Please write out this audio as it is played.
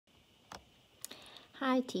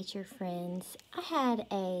Hi, teacher friends. I had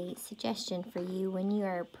a suggestion for you when you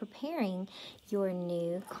are preparing your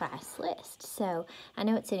new class list. So I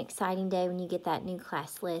know it's an exciting day when you get that new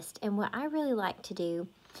class list, and what I really like to do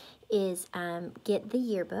is get the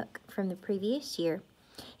yearbook from the previous year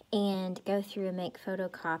and go through and make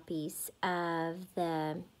photocopies of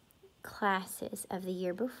the classes of the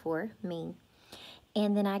year before me.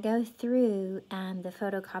 And then I go through the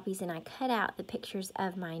photocopies and I cut out the pictures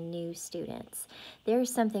of my new students.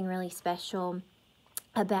 There's something really special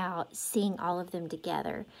about seeing all of them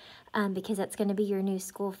together because that's going to be your new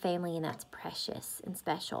school family, and that's precious and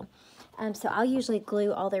special. So I'll usually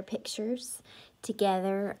glue all their pictures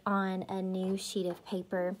together on a new sheet of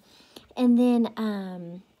paper. And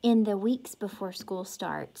then in the weeks before school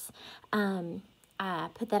starts, I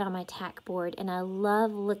put that on my tack board, and I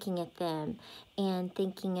love looking at them and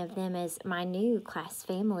thinking of them as my new class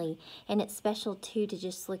family. And it's special too to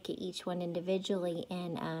just look at each one individually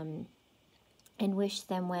and wish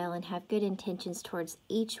them well and have good intentions towards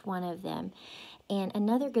each one of them. And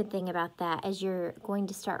another good thing about that is you're going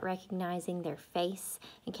to start recognizing their face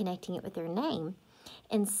and connecting it with their name.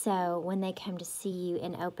 And so when they come to see you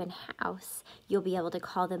in open house, you'll be able to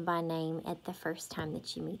call them by name at the first time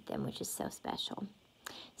that you meet them, which is so special.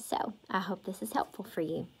 So I hope this is helpful for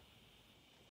you.